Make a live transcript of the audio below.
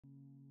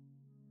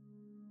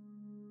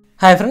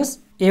Hi friends,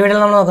 ഈ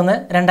വീഡിയോയിൽ നമ്മൾ നോക്കുന്നത്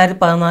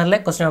 2014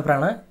 ക്വസ്റ്റ്യൻ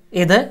പേപ്പറാണ്.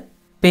 ഇത്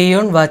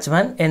peon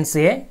watchman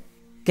NCA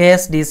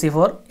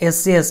KSDC4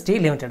 SC/ST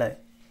limited,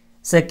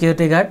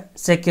 security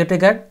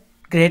guard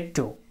grade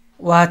 2,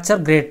 watcher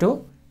grade 2,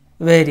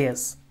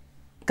 various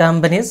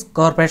companies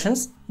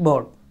corporations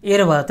board. ഈ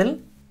ഒരു ഭാഗത്തിൽ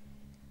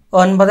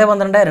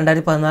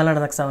 9/12/2014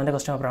 നടന്ന എക്സാമിൻ്റെ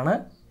ക്വസ്റ്റ്യൻ പേപ്പറാണ്.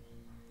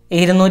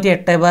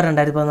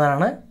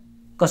 208/2014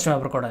 ക്വസ്റ്റ്യൻ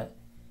പേപ്പർ കോഡ്.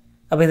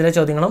 അപ്പോൾ ഇതിലെ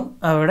ചോദ്യങ്ങളും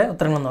അവയുടെ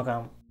ഉത്തരങ്ങളും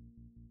നോക്കാം.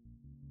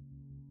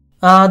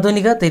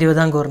 ആധുനിക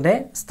തിരുവിതാംകൂറിൻ്റെ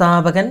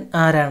സ്ഥാപകൻ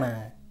ആരാണ്?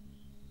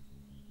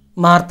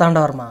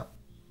 മാർത്താണ്ഡവർമ്മ.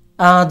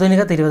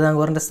 ആധുനിക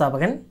തിരുവിതാംകൂറിൻ്റെ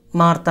സ്ഥാപകൻ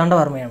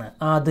മാർത്താണ്ഡവർമ്മയാണ്.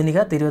 ആധുനിക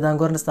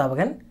തിരുവിതാംകൂറിൻ്റെ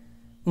സ്ഥാപകൻ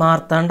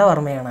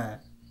മാർത്താണ്ഡവർമ്മയാണ്.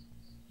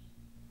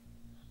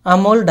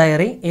 അമൂൽ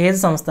ഡയറി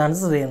ഏത്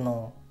സംസ്ഥാനത്ത് സ്ഥിതി ചെയ്യുന്നു?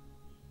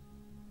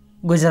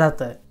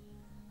 ഗുജറാത്ത്.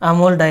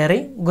 അമൂൽ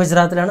ഡയറി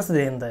ഗുജറാത്തിലാണ്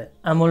സ്ഥിതി ചെയ്യുന്നത്.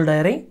 അമൂൽ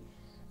ഡയറി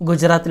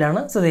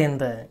ഗുജറാത്തിലാണ് സ്ഥിതി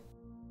ചെയ്യുന്നത്.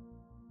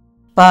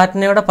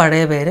 പാറ്റ്നയുടെ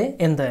പഴയ പേര്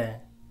എന്ത്?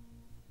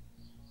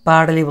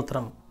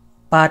 പാടലിപുത്രം.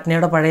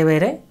 പാറ്റ്നയുടെ പഴയ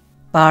പേര്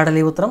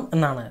പാടലിപുത്രം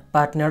എന്നാണ്.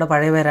 പാറ്റ്നയുടെ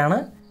പഴയ പേരാണ്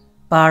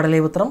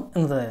പാടലിപുത്രം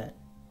എന്നത്.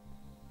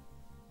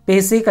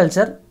 PC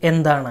കൾച്ചർ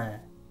എന്താണ്?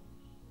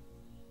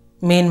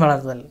 മീൻ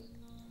വളർത്തൽ.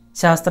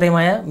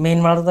 ശാസ്ത്രീയമായ മീൻ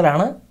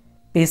വളർത്തലാണ്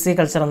PC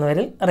കൾച്ചർ എന്ന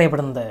പേരിൽ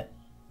അറിയപ്പെടുന്നത്.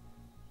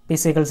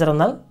 PC കൾച്ചർ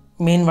എന്നാൽ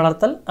മീൻ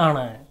വളർത്തൽ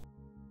ആണ്.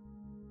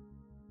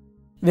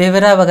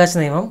 വിവരാവകാശ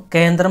നിയമം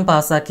കേന്ദ്രം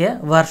പാസാക്കിയ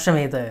വർഷം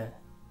ഏത്?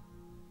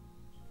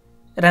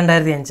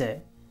 2005.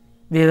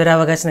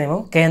 വിവരാവകാശ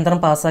നിയമം കേന്ദ്രം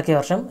പാസാക്കിയ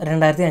വർഷം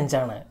 2005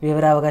 ആണ്.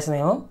 വിവരാവകാശ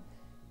നിയമം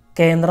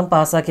കേന്ദ്രം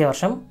പാസാക്കിയ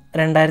വർഷം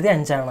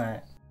 2005 ആണ്.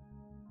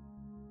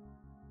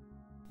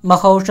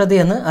 മഹൌഷധി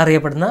എന്ന്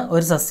അറിയപ്പെടുന്ന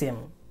ഒരു സസ്യം?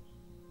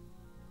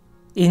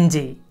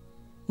 ഇഞ്ചി.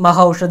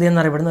 മഹൌഷധി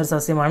എന്നറിയപ്പെടുന്ന ഒരു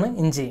സസ്യമാണ്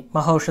ഇഞ്ചി.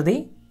 മഹൌഷധി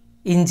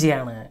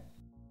ഇഞ്ചിയാണ്.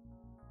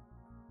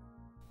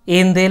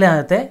 ഇന്ത്യയിലെ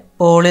ആദ്യത്തെ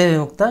പോളിയോ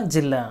വിമുക്ത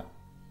ജില്ല?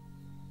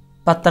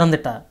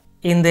 പത്തനംതിട്ട.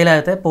 ഇന്ത്യയിലെ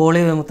ആദ്യത്തെ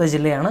പോളിയോ വിമുക്ത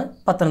ജില്ലയാണ്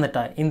പത്തനംതിട്ട.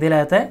 ഇന്ത്യയിലെ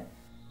ആദ്യത്തെ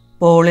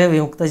പോളിയോ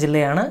വിമുക്ത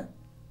ജില്ലയാണ്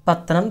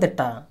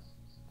പത്തനംതിട്ട.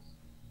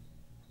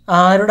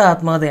 ആരുടെ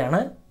ആത്മകഥയാണ്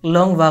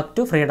long walk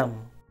to freedom?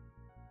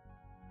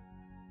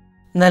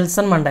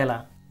 Nelson Mandela.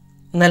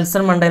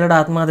 Nelson മണ്ടേലയുടെ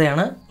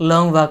ആത്മകഥയാണ്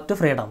long walk to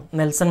freedom.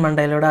 Nelson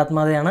മണ്ടേലയുടെ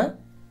ആത്മകഥയാണ്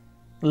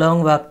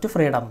long walk to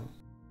freedom.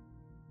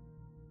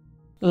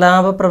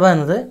 ലാഭപ്രഭ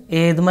എന്നത്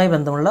ഏതുമായി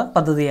ബന്ധമുള്ള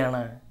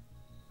പദ്ധതിയാണ്?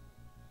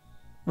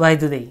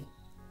 വൈദ്യുതി.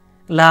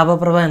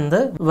 ലാഭപ്രഭ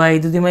എന്നത്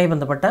വൈദ്യുതിയുമായി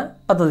ബന്ധപ്പെട്ട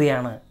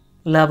പദ്ധതിയാണ്.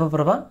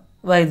 ലാഭപ്രഭ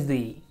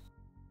വൈദ്യുതി.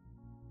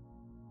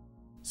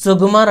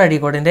 സുകുമാർ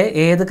അഴീക്കോടിൻ്റെ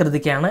ഏത്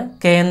കൃതിക്കാണ്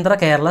കേന്ദ്ര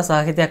കേരള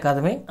സാഹിത്യ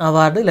അക്കാദമി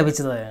അവാർഡ്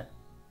ലഭിച്ചത്?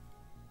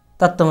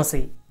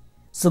 തത്വമസി.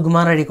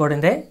 സുകുമാർ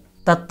അഴീക്കോടിൻ്റെ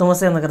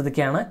തത്വമസി എന്ന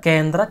കൃതിക്കാണ്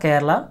കേന്ദ്ര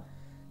കേരള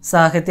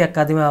സാഹിത്യ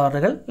അക്കാദമി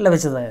അവാർഡുകൾ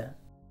ലഭിച്ചത്.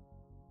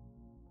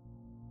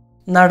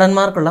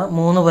 നടന്മാർക്കുള്ള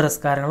 3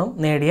 പുരസ്കാരങ്ങളും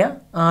നേടിയ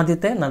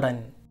ആദ്യത്തെ നടൻ?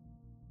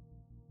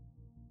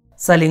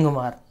 സലീം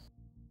കുമാർ.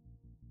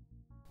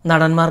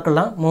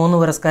 നടന്മാർക്കുള്ള 3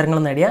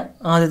 പുരസ്കാരങ്ങളും നേടിയ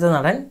ആദ്യത്തെ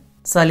നടൻ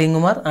സലീം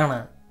കുമാർ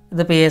ആണ്.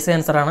 ഇത് PSC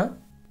ആൻസറാണ്.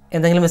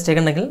 എന്തെങ്കിലും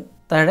മിസ്റ്റേക്ക് ഉണ്ടെങ്കിൽ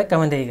താഴെ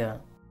കമൻറ്റ് ചെയ്യുക.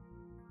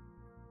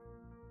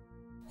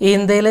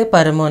 ഇന്ത്യയിലെ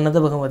പരമോന്നത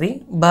ബഹുമതി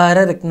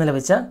ഭാരതരത്ന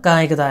ലഭിച്ച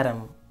കായിക താരം?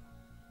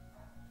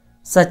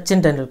 സച്ചിൻ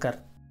ടെണ്ടുൽക്കർ.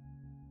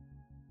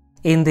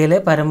 ഇന്ത്യയിലെ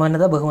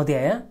പരമോന്നത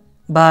ബഹുമതിയായ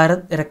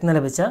ഭാരത് രത്ന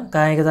ലഭിച്ച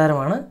കായിക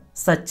താരമാണ്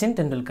സച്ചിൻ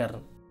ടെണ്ടുൽക്കർ.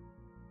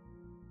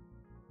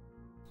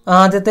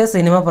 ആദ്യത്തെ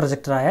സിനിമ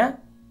പ്രൊജക്ടറായ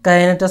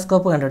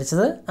കൈനറ്റോസ്കോപ്പ്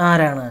കണ്ടുപിടിച്ചത്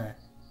ആരാണ്?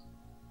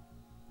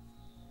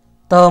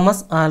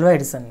 Thomas Alva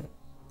Edison.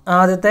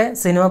 ആദ്യത്തെ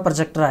സിനിമ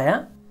പ്രൊജക്ടറായ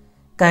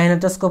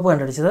കൈനറ്റോസ്കോപ്പ്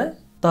കണ്ടുപിടിച്ചത്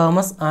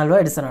തോമസ് ആൽവ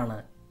എഡിസൺ ആണ്.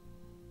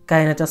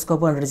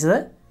 കൈനറ്റോസ്കോപ്പ് കണ്ടുപിടിച്ചത്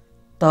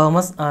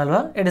തോമസ് ആൽവ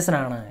എഡിസൺ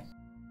ആണ്.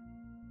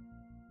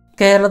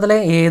 കേരളത്തിലെ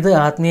ഏത്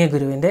ആത്മീയ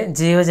ഗുരുവിൻ്റെ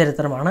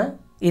ജീവചരിത്രമാണ്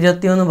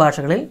 21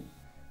 ഭാഷകളിൽ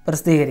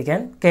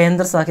പ്രസിദ്ധീകരിക്കാൻ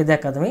കേന്ദ്ര സാഹിത്യ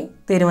അക്കാദമി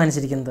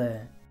തീരുമാനിച്ചിരിക്കുന്നത്?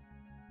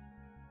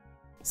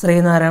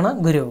 ശ്രീനാരായണ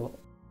ഗുരു.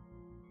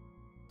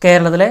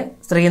 കേരളത്തിലെ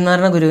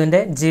ശ്രീനാരായണ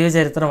ഗുരുവിൻ്റെ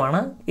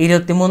ജീവചരിത്രമാണ്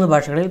 23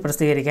 ഭാഷകളിൽ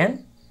പ്രസിദ്ധീകരിക്കാൻ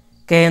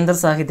കേന്ദ്ര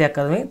സാഹിത്യ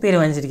അക്കാദമി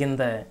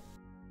തീരുമാനിച്ചിരിക്കുന്നത്.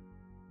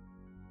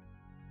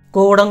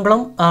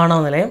 കൂടംകുളം ആണവ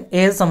നിലയം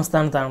ഏത്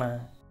സംസ്ഥാനത്താണ്?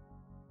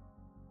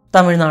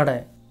 തമിഴ്നാട്.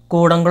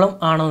 കൂടംകുളം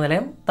ആണവ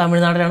നിലയം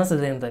തമിഴ്നാട്ടിലാണ്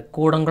സ്ഥിതി ചെയ്യുന്നത്.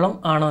 കൂടംകുളം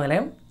ആണവ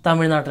നിലയം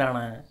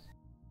തമിഴ്നാട്ടിലാണ്.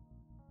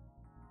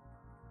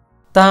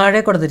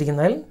 താഴെ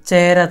കൊടുത്തിരിക്കുന്നതിൽ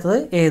ചേരാത്തത്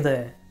ഏത്?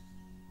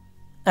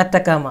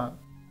 അറ്റക്കാമ.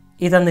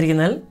 ഈ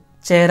തന്നിരിക്കുന്നതിൽ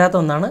ചേരാത്ത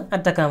ഒന്നാണ്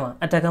അറ്റക്കാമ.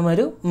 അറ്റക്കാമ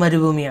ഒരു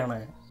മരുഭൂമിയാണ്.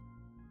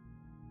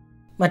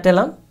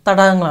 മറ്റെല്ലാം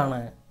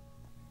തടാകങ്ങളാണ്.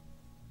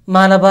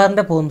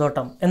 മലബാറിൻ്റെ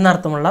പൂന്തോട്ടം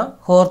എന്നർത്ഥമുള്ള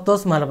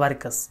ഹോർത്തോസ്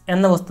മലബാറിക്കസ്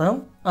എന്ന പുസ്തകം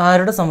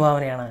ആരുടെ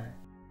സംഭാവനയാണ്?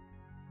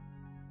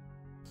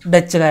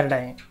 ഡച്ചുകാരുടെ.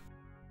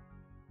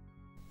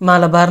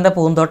 മലബാറിൻ്റെ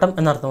പൂന്തോട്ടം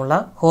എന്നർത്ഥമുള്ള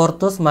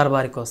ഹോർത്തോസ്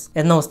മലബാറിക്കോസ്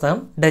എന്ന പുസ്തകം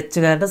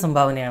ഡച്ചുകാരുടെ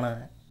സംഭാവനയാണ്.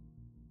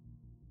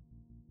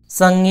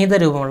 സംഗീത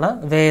രൂപമുള്ള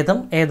വേദം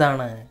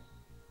ഏതാണ്?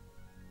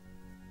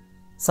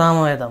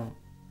 സാമവേദം.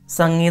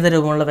 സംഗീത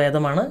രൂപമുള്ള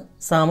വേദമാണ്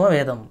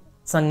സാമവേദം.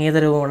 സംഗീത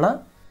രൂപമുള്ള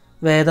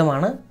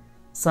വേദമാണ്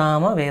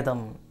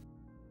സാമവേദം.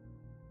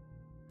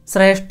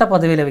 ശ്രേഷ്ഠ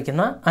പദവി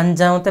ലഭിക്കുന്ന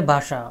 5ാമത്തെ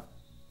ഭാഷ?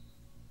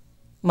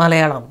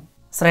 മലയാളം.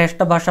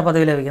 ശ്രേഷ്ഠ ഭാഷാ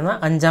പദവി ലഭിക്കുന്ന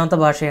 5ാമത്തെ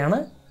ഭാഷയാണ്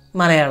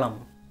മലയാളം.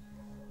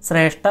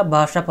 ശ്രേഷ്ഠ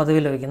ഭാഷാ പദവി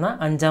ലഭിക്കുന്ന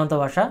 5ാമത്തെ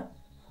ഭാഷ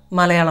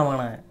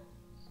മലയാളമാണ്.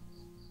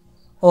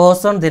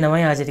 ഓസോൺ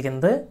ദിനമായി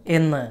ആചരിക്കുന്നത്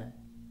എന്ന്?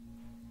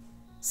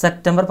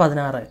 സെപ്റ്റംബർ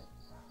 16.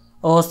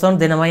 ഓസോൺ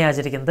ദിനമായി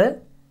ആചരിക്കുന്നത്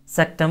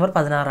സെപ്റ്റംബർ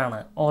 16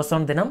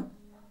 ഓസോൺ ദിനം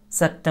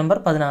സെപ്റ്റംബർ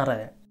 16.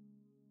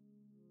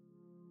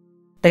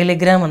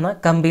 ടെലിഗ്രാം എന്ന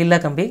കമ്പിയില്ലാ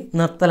കമ്പി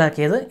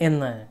നിർത്തലാക്കിയത്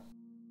എന്ന്?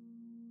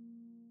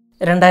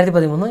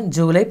 2013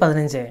 ജൂലൈ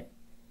 15.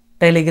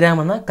 ടെലിഗ്രാം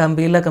എന്ന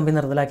കമ്പിയില്ലാ കമ്പി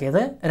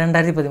നിർത്തലാക്കിയത്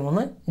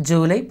 2013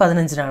 ജൂലൈ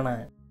 15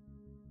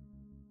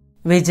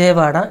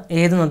 വിജയവാഡ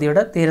ഏത്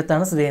നദിയുടെ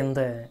തീരത്താണ് സ്ഥിതി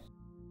ചെയ്യുന്നത്?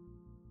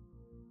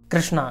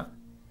 കൃഷ്ണ.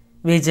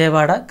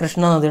 വിജയവാഡ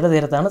കൃഷ്ണ നദിയുടെ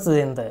തീരത്താണ് സ്ഥിതി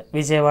ചെയ്യുന്നത്.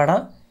 വിജയവാഡ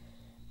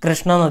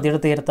കൃഷ്ണ നദിയുടെ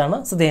തീരത്താണ്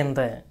സ്ഥിതി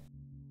ചെയ്യുന്നത്.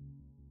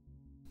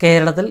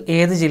 കേരളത്തിൽ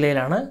ഏത്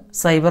ജില്ലയിലാണ്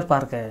സൈബർ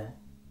പാർക്ക്?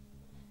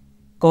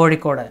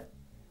 കോഴിക്കോട്.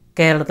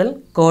 കേരളത്തിൽ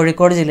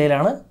കോഴിക്കോട്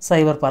ജില്ലയിലാണ്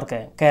സൈബർ പാർക്ക്.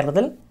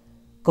 കേരളത്തിൽ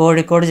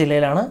കോഴിക്കോട്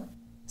ജില്ലയിലാണ്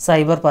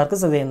സൈബർ പാർക്ക്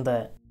സ്ഥിതി ചെയ്യുന്നത്.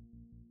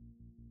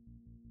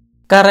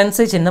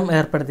 കറൻസി ചിഹ്നം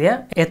ഏർപ്പെടുത്തിയ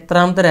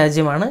എത്രാമത്തെ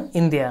രാജ്യമാണ്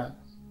ഇന്ത്യ?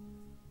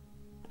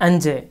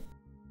 5.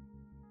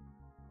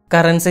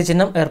 കറൻസി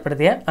ചിഹ്നം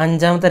ഏർപ്പെടുത്തിയ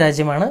 5ാമത്തെ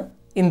രാജ്യമാണ്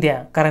ഇന്ത്യ.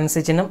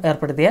 കറൻസി ചിഹ്നം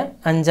ഏർപ്പെടുത്തിയ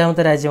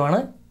 5ാമത്തെ രാജ്യമാണ്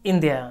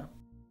ഇന്ത്യ.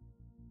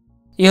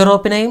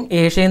 യൂറോപ്പിനെയും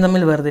ഏഷ്യയും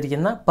തമ്മിൽ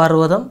വേർതിരിക്കുന്ന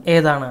പർവ്വതം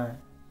ഏതാണ്?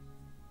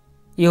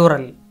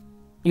 യൂറൽ.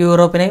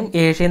 യൂറോപ്പിനെയും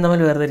ഏഷ്യയും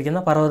തമ്മിൽ വേർതിരിക്കുന്ന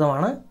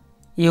പർവ്വതമാണ്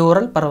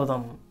യൂറൽ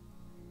പർവ്വതം.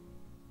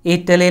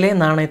 ഇറ്റലിയിലെ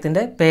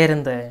നാണയത്തിൻ്റെ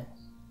പേരെന്ത്?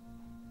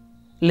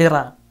 ലിറ.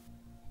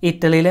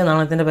 ഇറ്റലിയിലെ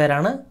നാണയത്തിൻ്റെ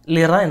പേരാണ്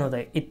ലിറ എന്നത്.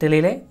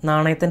 ഇറ്റലിയിലെ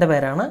നാണയത്തിൻ്റെ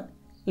പേരാണ്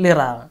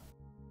ലിറ.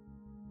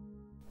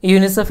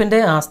 യുനിസെഫിൻ്റെ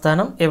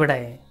ആസ്ഥാനം എവിടെ?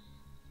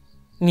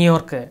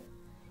 ന്യൂയോർക്ക്.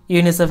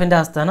 യുനിസെഫിൻ്റെ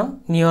ആസ്ഥാനം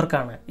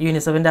ന്യൂയോർക്കാണ്.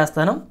 യുനിസെഫിൻ്റെ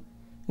ആസ്ഥാനം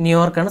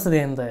ന്യൂയോർക്കാണ് സ്ഥിതി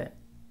ചെയ്യുന്നത്.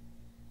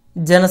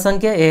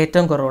 ജനസംഖ്യ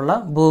ഏറ്റവും കുറവുള്ള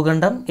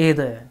ഭൂഖണ്ഡം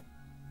ഏത്?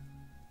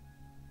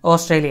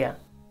 ഓസ്ട്രേലിയ.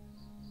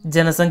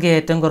 ജനസംഖ്യ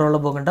ഏറ്റവും കുറവുള്ള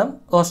ഭൂഖണ്ഡം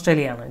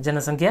ഓസ്ട്രേലിയയാണ്.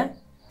 ജനസംഖ്യ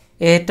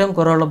ഏറ്റവും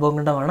കുറവുള്ള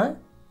ഭൂഖണ്ഡമാണ്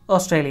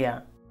ഓസ്ട്രേലിയ.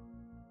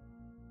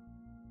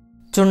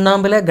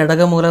 ചുണ്ണാമ്പിലെ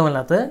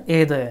ഘടകമൂലകമല്ലാത്ത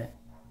ഏത്?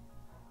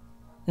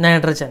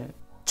 നൈട്രജൻ.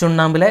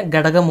 ചുണ്ണാമ്പിലെ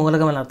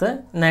ഘടകമൂലകമല്ലാത്ത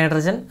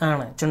നൈട്രജൻ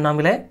ആണ്.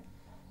 ചുണ്ണാമ്പിലെ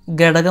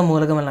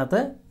ഘടകമൂലകമല്ലാത്ത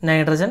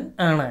നൈട്രജൻ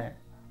ആണ്.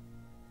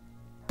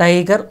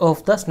 ടൈഗർ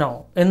ഓഫ് ദ സ്നോ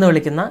എന്ന്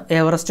വിളിക്കുന്ന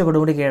എവറസ്റ്റ്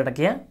കൊടുമുടി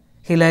കീഴടക്കിയ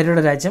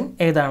ഹിലാരിയുടെ രാജ്യം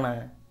ഏതാണ്?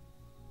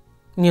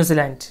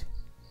 New Zealand.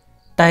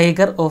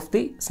 Tiger of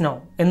the snow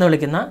എന്ന്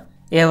വിളിക്കുന്ന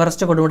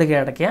എവറസ്റ്റ് കൊടുമുടി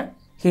കീഴടക്കിയ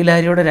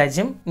ഹിലാരിയുടെ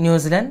രാജ്യം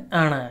ന്യൂസിലാൻഡ്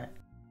ആണ്.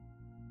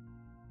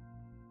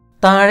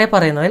 താഴെ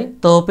പറയുന്നതിൽ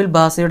തോപ്പിൽ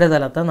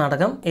ഭാസിയുടേതല്ലാത്ത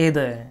നാടകം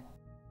ഏത്?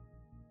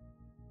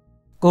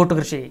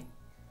 കൂട്ടുകൃഷി.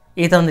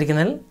 ഈ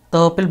തന്നിരിക്കുന്നതിൽ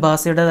തോപ്പിൽ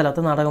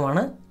ഭാസിയുടേതല്ലാത്ത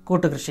നാടകമാണ്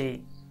കൂട്ടുകൃഷി.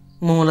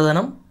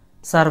 മൂലധനം,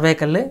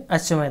 സർവേക്കല്ല്,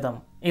 അശ്വമേധം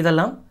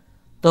ഇതെല്ലാം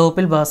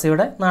തോപ്പിൽ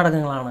ഭാസിയുടെ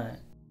നാടകങ്ങളാണ്.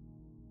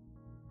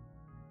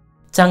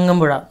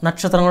 ചങ്ങമ്പുഴ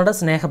നക്ഷത്രങ്ങളുടെ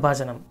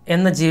സ്നേഹഭാചനം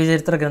എന്ന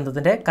ജീവചരിത്ര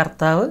ഗ്രന്ഥത്തിൻ്റെ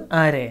കർത്താവ്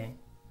ആരെ?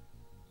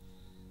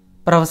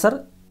 Professor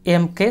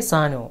M.K.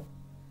 സാനു.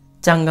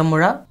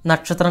 ചങ്ങമ്പുഴ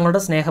നക്ഷത്രങ്ങളുടെ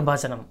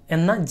സ്നേഹഭാചനം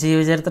എന്ന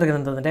ജീവചരിത്ര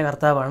ഗ്രന്ഥത്തിൻ്റെ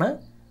കർത്താവാണ്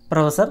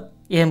പ്രൊഫസർ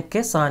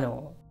M.K. സാനു.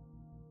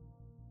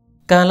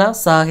 കല,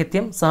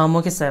 സാഹിത്യം,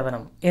 സാമൂഹ്യ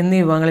സേവനം എന്നീ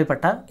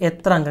വിഭാഗങ്ങളിൽപ്പെട്ട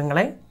എത്ര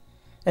അംഗങ്ങളെ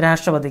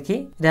രാഷ്ട്രപതിക്ക്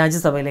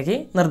രാജ്യസഭയിലേക്ക്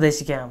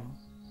നിർദ്ദേശിക്കാം?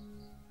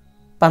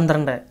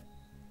 12.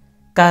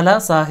 കല,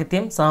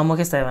 സാഹിത്യം,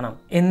 സാമൂഹ്യ സേവനം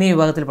എന്നീ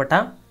വിഭാഗത്തിൽപ്പെട്ട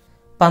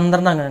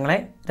 12 അംഗങ്ങളെ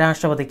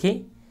രാഷ്ട്രപതിക്ക്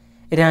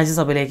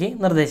രാജ്യസഭയിലേക്ക്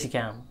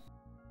നിർദ്ദേശിക്കാം.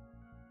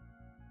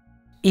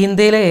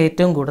 ഇന്ത്യയിലെ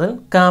ഏറ്റവും കൂടുതൽ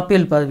കാപ്പി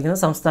ഉൽപ്പാദിപ്പിക്കുന്ന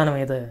സംസ്ഥാനം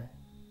ഏത്?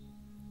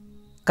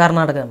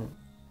 കർണാടകം.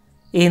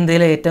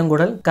 ഇന്ത്യയിലെ ഏറ്റവും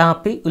കൂടുതൽ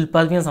കാപ്പി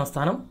ഉൽപ്പാദിപ്പിക്കുന്ന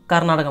സംസ്ഥാനം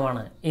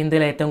കർണാടകമാണ്.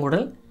 ഇന്ത്യയിലെ ഏറ്റവും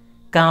കൂടുതൽ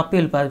കാപ്പി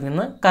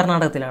ഉൽപ്പാദിപ്പിക്കുന്നത്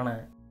കർണാടകത്തിലാണ്.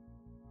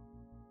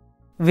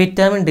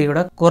 വിറ്റാമിൻ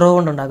ഡിയുടെ കുറവ്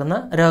കൊണ്ടുണ്ടാകുന്ന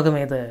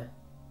രോഗമേത്?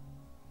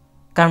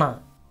 കണ.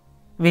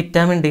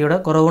 വിറ്റാമിൻ ഡിയുടെ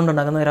കുറവ്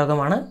കൊണ്ടുണ്ടാകുന്ന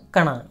രോഗമാണ്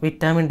കണ.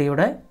 വിറ്റാമിൻ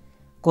ഡിയുടെ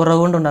കുറവ്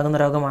കൊണ്ടുണ്ടാകുന്ന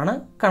രോഗമാണ്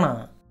കണ.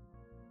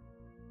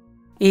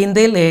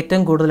 ഇന്ത്യയിൽ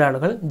ഏറ്റവും കൂടുതൽ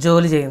ആളുകൾ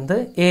ജോലി ചെയ്യുന്നത്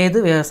ഏത്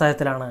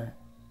വ്യവസായത്തിലാണ്?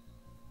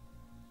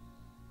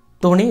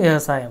 തുണി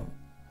വ്യവസായം.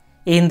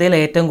 ഇന്ത്യയിൽ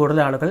ഏറ്റവും കൂടുതൽ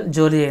ആളുകൾ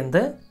ജോലി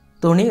ചെയ്യുന്നത്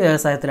തുണി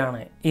വ്യവസായത്തിലാണ്.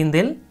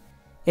 ഇന്ത്യയിൽ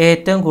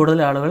ഏറ്റവും കൂടുതൽ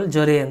ആളുകൾ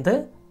ജോലി ചെയ്യുന്നത്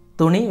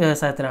തുണി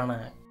വ്യവസായത്തിലാണ്.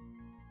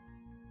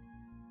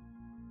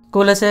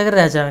 കുലശേഖര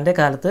രാജാവിൻ്റെ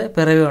കാലത്ത്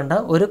പിറവി കൊണ്ട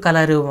ഒരു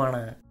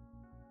കലാരൂപമാണ്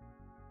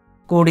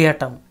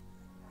കൂടിയാട്ടം.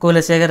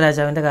 കുലശേഖര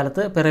രാജാവിൻ്റെ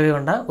കാലത്ത് പിറവി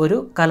കൊണ്ട ഒരു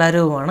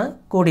കലാരൂപമാണ്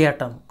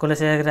കൂടിയാട്ടം.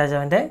 കുലശേഖര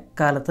രാജാവിൻ്റെ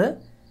കാലത്ത്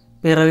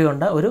പിറവി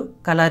കൊണ്ട ഒരു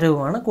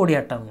കലാരൂപമാണ്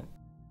കൂടിയാട്ടം.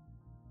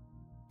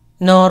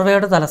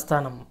 നോർവേയുടെ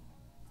തലസ്ഥാനം?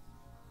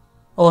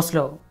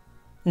 ഓസ്ലോ.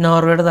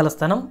 നോർവേയുടെ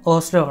തലസ്ഥാനം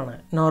ഓസ്ലോ ആണ്.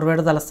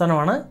 നോർവേയുടെ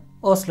തലസ്ഥാനമാണ്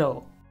ഓസ്ലോ.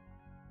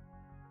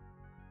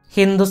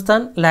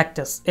 ഹിന്ദുസ്ഥാൻ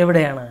ലാക്ടസ്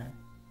എവിടെയാണ്?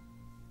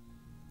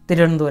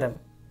 തിരുവനന്തപുരം.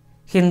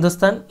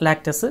 ഹിന്ദുസ്ഥാൻ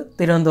ലാക്ടസ്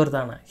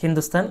തിരുവനന്തപുരത്താണ്.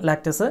 ഹിന്ദുസ്ഥാൻ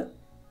ലാക്ടസ്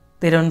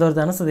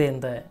തിരുവനന്തപുരത്താണ് സ്ഥിതി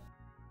ചെയ്യുന്നത്.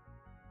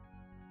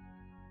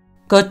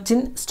 കൊച്ചിൻ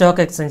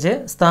സ്റ്റോക്ക് എക്സ്ചേഞ്ച്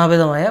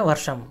സ്ഥാപിതമായ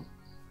വർഷം?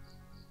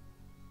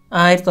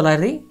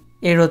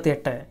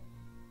 1978.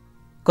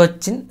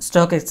 കൊച്ചിൻ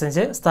സ്റ്റോക്ക്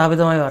എക്സ്ചേഞ്ച്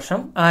സ്ഥാപിതമായ വർഷം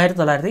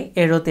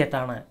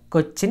 1978.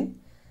 കൊച്ചിൻ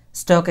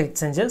സ്റ്റോക്ക്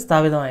എക്സ്ചേഞ്ച്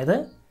സ്ഥാപിതമായത്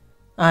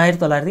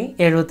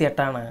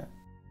 1978.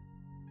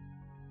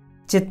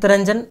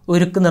 ചിത്തരഞ്ജൻ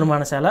ഉരുക്ക്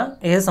നിർമ്മാണശാല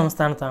ഏത്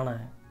സംസ്ഥാനത്താണ്?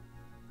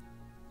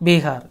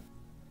 ബീഹാർ.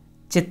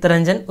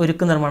 ചിത്തരഞ്ജൻ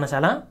ഉരുക്ക്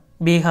നിർമ്മാണശാല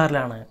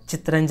ബീഹാറിലാണ്.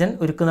 ചിത്തരഞ്ജൻ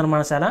ഉരുക്ക്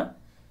നിർമ്മാണശാല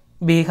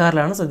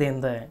ബീഹാറിലാണ് സ്ഥിതി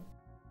ചെയ്യുന്നത്.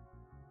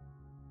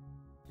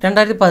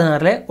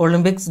 2016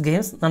 ഒളിമ്പിക്സ്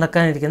ഗെയിംസ്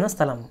നടക്കാനിരിക്കുന്ന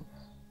സ്ഥലം?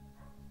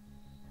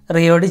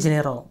 Rio de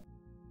Janeiro.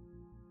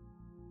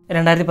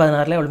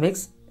 2016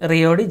 Olympics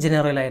Rio de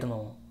ജനീറോയിലായിരുന്നു.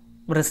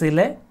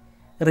 ബ്രസീലിലെ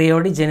റിയോ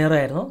ഡി ജനീറോ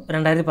ആയിരുന്നു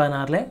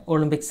 2016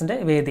 ഒളിമ്പിക്സിൻ്റെ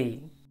വേദി.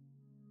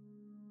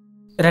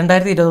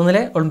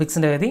 2021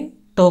 ഒളിമ്പിക്സിൻ്റെ വേദി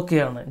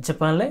ടോക്കിയോ ആണ്.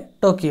 ജപ്പാനിലെ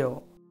ടോക്കിയോ.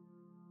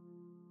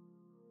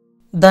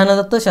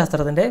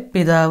 ധനതത്വശാസ്ത്രത്തിൻ്റെ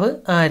പിതാവ്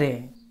ആര്?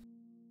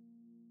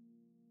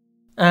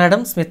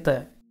 Adam Smith.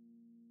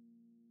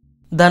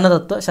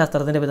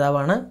 ധനതത്വശാസ്ത്രത്തിൻ്റെ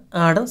പിതാവാണ്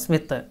ആഡം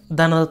സ്മിത്ത്.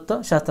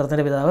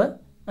 ധനതത്വശാസ്ത്രത്തിൻ്റെ പിതാവ്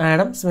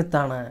ആഡം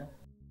സ്മിത്താണ്.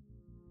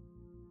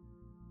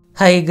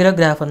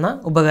 ഹൈഗ്രോഗ്രാഫ് എന്ന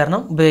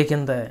ഉപകരണം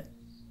ഉപയോഗിക്കുന്നത്?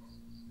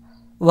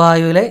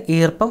 വായുവിലെ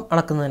ഈർപ്പം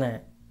അളക്കുന്നതിന്.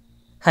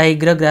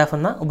 ഹൈഗ്രോഗ്രാഫ്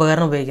എന്ന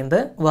ഉപകരണം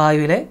ഉപയോഗിക്കുന്നത്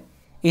വായുവിലെ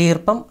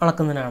ഈർപ്പം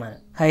അളക്കുന്നതിനാണ്.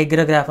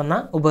 ഹൈഗ്രോഗ്രാഫ് എന്ന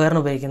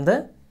ഉപകരണം ഉപയോഗിക്കുന്നത്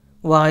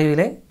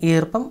വായുവിലെ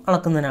ഈർപ്പം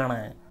അളക്കുന്നതിനാണ്.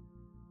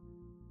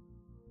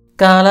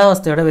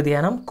 കാലാവസ്ഥയുടെ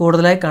വ്യതിയാനം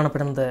കൂടുതലായി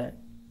കാണപ്പെടുന്നത്?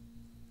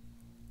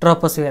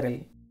 ട്രോപ്പോസ്ഫിയറിൽ.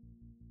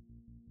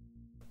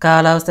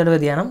 കാലാവസ്ഥയുടെ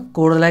വ്യതിയാനം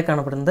കൂടുതലായി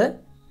കാണപ്പെടുന്നത്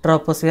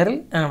ട്രോപ്പോസ്ഫിയറിൽ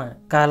ആണ്.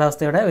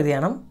 കാലാവസ്ഥയുടെ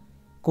വ്യതിയാനം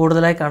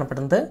കൂടുതലായി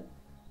കാണപ്പെടുന്നത്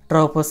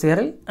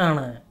ട്രോപ്പോസ്ഫിയറിൽ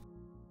ആണ്.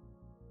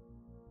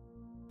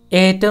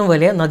 ഏറ്റവും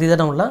വലിയ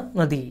നദീതടമുള്ള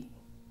നദി?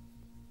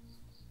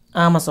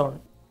 ആമസോൺ.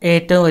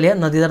 ഏറ്റവും വലിയ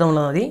നദീതടമുള്ള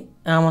നദി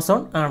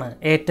ആമസോൺ ആണ്.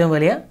 ഏറ്റവും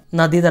വലിയ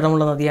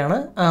നദീതടമുള്ള നദിയാണ്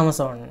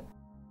ആമസോൺ.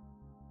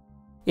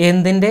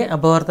 എന്തിൻ്റെ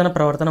അപവർത്തന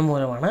പ്രവർത്തനം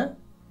മൂലമാണ്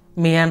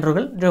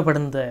മിയാൻഡറുകൾ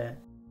രൂപപ്പെടുന്നത്?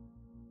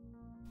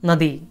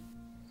 നദി.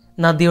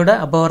 നദിയുടെ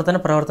അപവർത്തന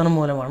പ്രവർത്തനം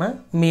മൂലമാണ്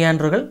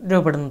മിയാൻഡറുകൾ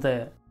രൂപപ്പെടുന്നത്.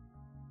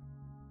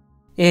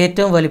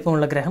 ഏറ്റവും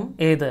വലിപ്പമുള്ള ഗ്രഹം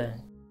ഏത്?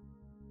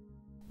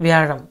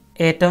 വ്യാഴം.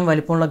 ഏറ്റവും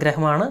വലിപ്പമുള്ള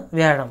ഗ്രഹമാണ്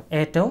വ്യാഴം.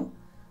 ഏറ്റവും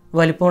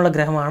വലിപ്പമുള്ള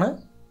ഗ്രഹമാണ്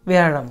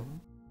വ്യാഴം.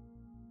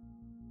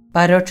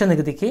 പരോക്ഷ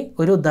നികുതിക്ക്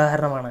ഒരു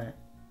ഉദാഹരണമാണ്?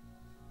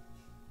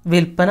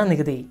 വിൽപ്പന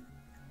നികുതി.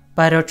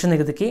 പരോക്ഷ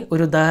നികുതിക്ക്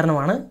ഒരു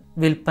ഉദാഹരണമാണ്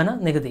വിൽപ്പന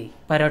നികുതി.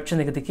 പരോക്ഷ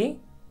നികുതിക്ക്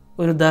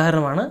ഒരു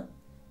ഉദാഹരണമാണ്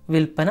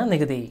വിൽപ്പന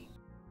നികുതി.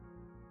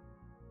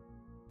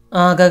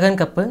 ആഗാഖാൻ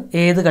കപ്പ്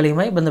ഏത്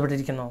കളിയുമായി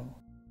ബന്ധപ്പെട്ടിരിക്കുന്നു?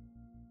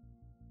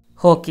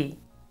 ഹോക്കി.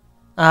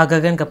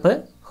 ആഗാഖാൻ കപ്പ്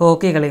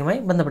ഹോക്കി കളിയുമായി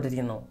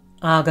ബന്ധപ്പെട്ടിരിക്കുന്നു.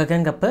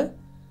 ആഗാഖാൻ കപ്പ്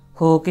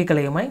ഹോക്കി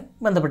കളിയുമായി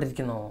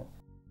ബന്ധപ്പെട്ടിരിക്കുന്നു.